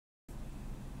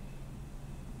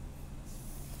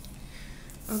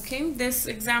Okay, this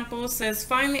example says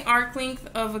find the arc length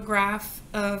of a graph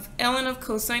of ln of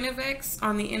cosine of x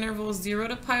on the interval 0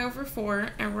 to pi over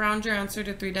 4 and round your answer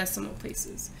to 3 decimal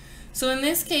places. So in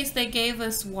this case they gave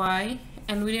us y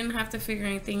and we didn't have to figure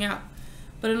anything out.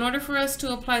 But in order for us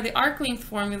to apply the arc length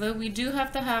formula, we do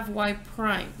have to have y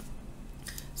prime.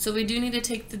 So we do need to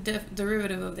take the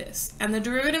derivative of this. And the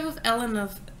derivative of ln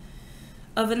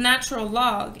of a natural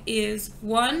log is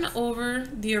 1 over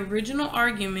the original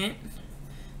argument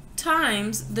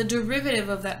times the derivative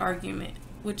of that argument,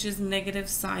 which is negative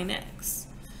sine x.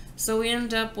 So we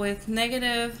end up with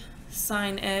negative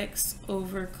sine x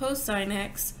over cosine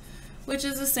x, which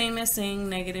is the same as saying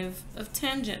negative of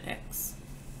tangent x.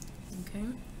 Okay.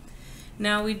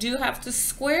 Now we do have to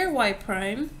square y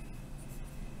prime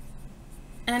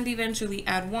and eventually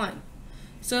add 1.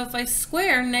 So if I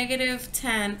square negative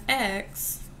tan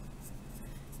x,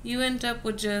 you end up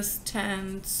with just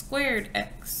tan squared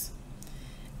x.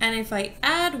 And if I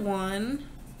add 1,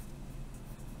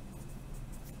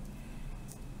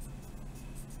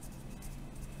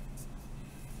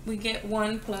 we get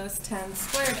 1 plus tan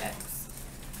squared x.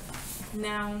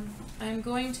 Now, I'm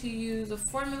going to use a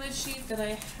formula sheet that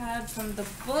I had from the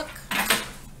book.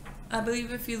 I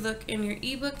believe if you look in your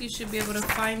ebook, you should be able to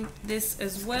find this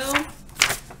as well.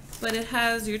 But it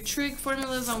has your trig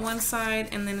formulas on one side,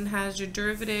 and then it has your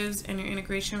derivatives and your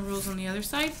integration rules on the other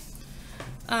side.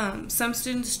 Some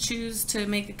students choose to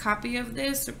make a copy of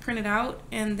this or print it out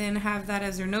and then have that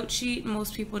as their note sheet.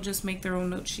 Most people just make their own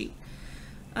note sheet.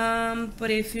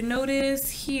 But if you notice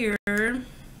here,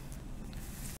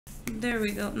 there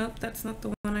we go. Nope, that's not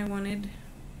the one I wanted.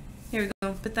 Here we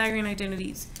go, Pythagorean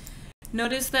identities.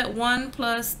 Notice that 1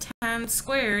 plus tan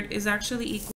squared is actually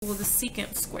equal to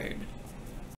secant squared.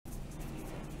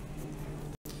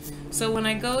 So when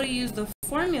I go to use the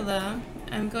formula,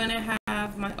 I'm going to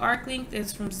have my arc length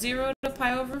is from 0 to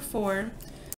pi over 4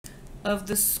 of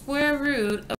the square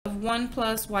root of 1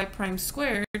 plus y prime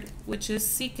squared, which is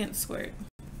secant squared.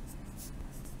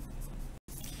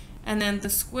 And then the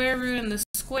square root and the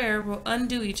square will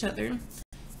undo each other,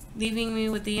 leaving me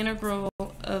with the integral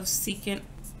of secant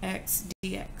x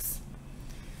dx.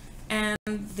 And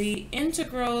the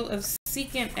integral of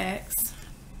secant x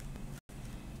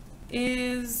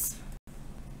is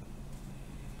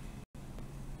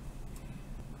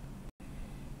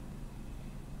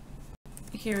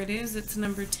here it is, it's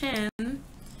number 10.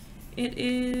 It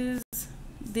is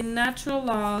the natural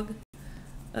log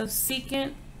of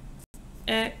secant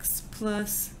x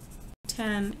plus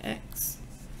tan x.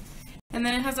 And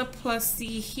then it has a plus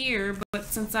c here, but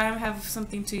since I have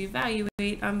something to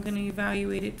evaluate, I'm going to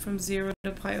evaluate it from 0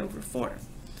 to pi over 4.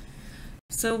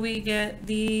 So we get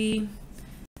the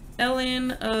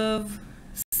ln of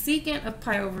secant of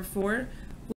pi over 4,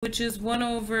 which is 1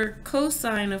 over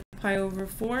cosine of pi over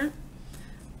 4,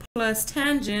 plus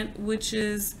tangent, which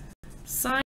is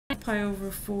sine of pi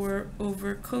over 4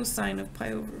 over cosine of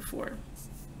pi over 4,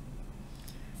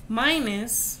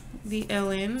 minus the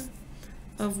ln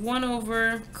of 1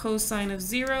 over cosine of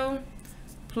 0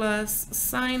 plus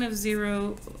sine of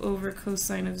 0 over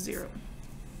cosine of 0.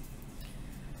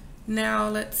 Now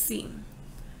let's see.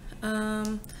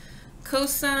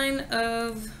 Cosine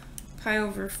of pi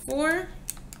over 4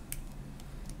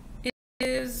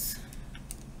 is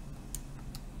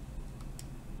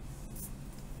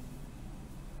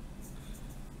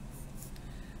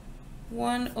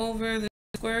one over the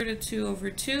square root of 2 over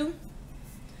 2.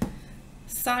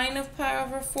 Sine of pi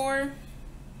over 4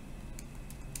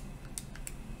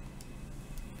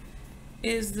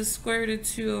 is the square root of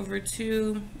 2 over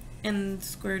 2 and the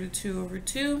square root of 2 over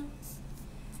 2.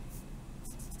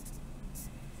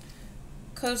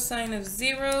 Cosine of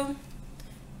 0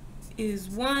 is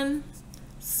 1.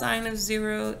 Sine of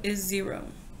 0 is 0.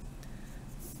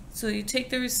 So you take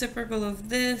the reciprocal of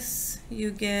this,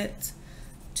 you get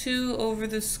 2 over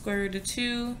the square root of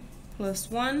 2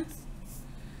 plus 1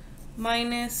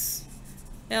 minus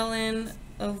ln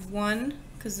of 1,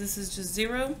 because this is just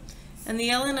 0, and the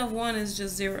ln of 1 is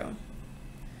just 0.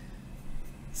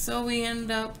 So we end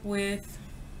up with,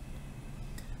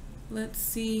 let's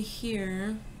see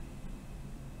here,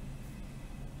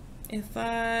 if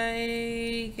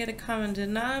I get a common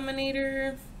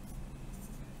denominator,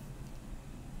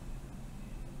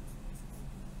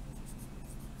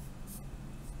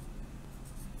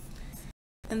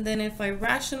 and then if I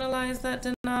rationalize that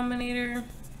denominator,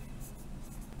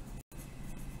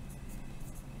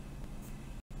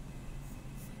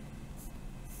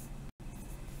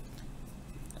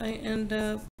 I end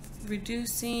up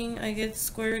reducing, I get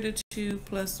square root of 2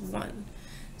 plus 1.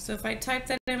 So if I type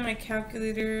that in my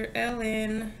calculator,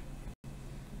 ln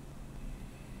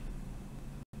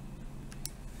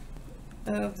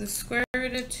of the square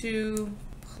root of 2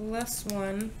 plus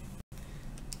 1,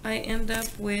 I end up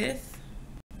with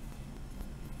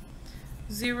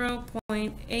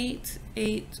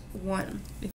 0.881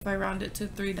 if I round it to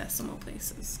 3 decimal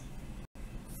places.